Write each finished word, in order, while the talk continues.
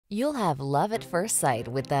You'll have love at first sight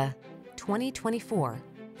with the 2024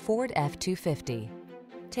 Ford F-250.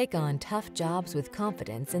 Take on tough jobs with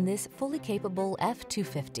confidence in this fully capable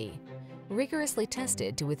F-250. Rigorously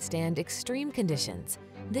tested to withstand extreme conditions,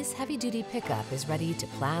 this heavy-duty pickup is ready to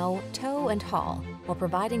plow, tow, and haul while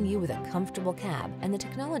providing you with a comfortable cab and the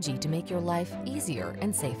technology to make your life easier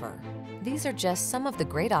and safer. These are just some of the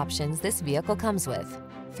great options this vehicle comes with: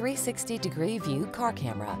 360-degree view car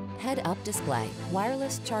camera, head-up display,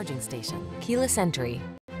 wireless charging station, keyless entry,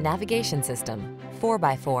 navigation system,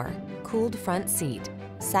 4x4, cooled front seat,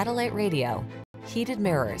 satellite radio, heated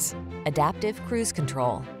mirrors, adaptive cruise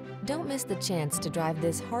control. Don't miss the chance to drive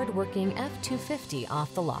this hard-working F-250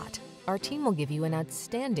 off the lot. Our team will give you an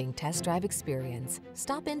outstanding test drive experience.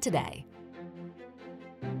 Stop in today.